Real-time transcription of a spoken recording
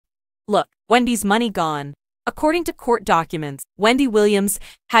Look, Wendy's money gone. According to court documents, Wendy Williams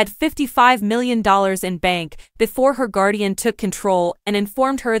had $55 million in bank before her guardian took control and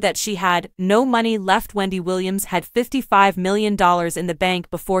informed her that she had no money left. Wendy Williams had $55 million in the bank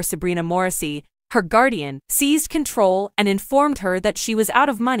before Sabrina Morrissey, her guardian, seized control and informed her that she was out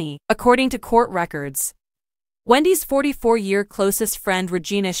of money, according to court records. Wendy's 44-year closest friend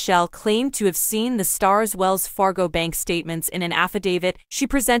Regina Shell claimed to have seen the star's Wells Fargo bank statements in an affidavit she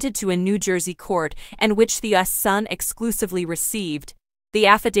presented to a New Jersey court and which the U.S. Sun exclusively received. The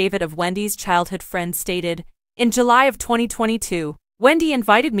affidavit of Wendy's childhood friend stated, "In July of 2022, Wendy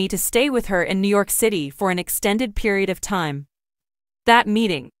invited me to stay with her in New York City for an extended period of time. That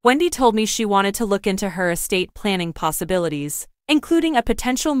meeting, Wendy told me she wanted to look into her estate planning possibilities, including a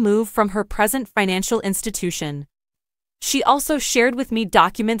potential move from her present financial institution. She also shared with me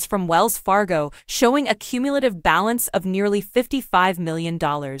documents from Wells Fargo showing a cumulative balance of nearly $55 million.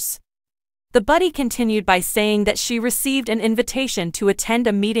 The buddy continued by saying that she received an invitation to attend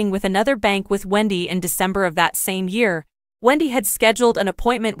a meeting with another bank with Wendy in December of that same year. Wendy had scheduled an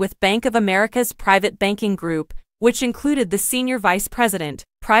appointment with Bank of America's private banking group, which included the senior vice president,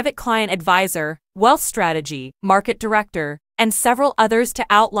 private client advisor, wealth strategy, market director, and several others to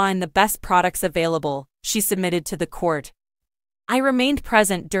outline the best products available, she submitted to the court. I remained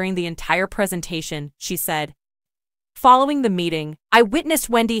present during the entire presentation, she said. Following the meeting, I witnessed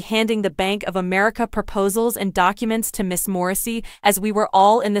Wendy handing the Bank of America proposals and documents to Miss Morrissey as we were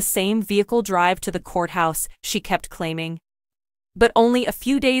all in the same vehicle drive to the courthouse, she kept claiming. But only a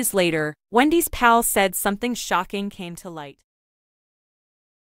few days later, Wendy's pal said something shocking came to light.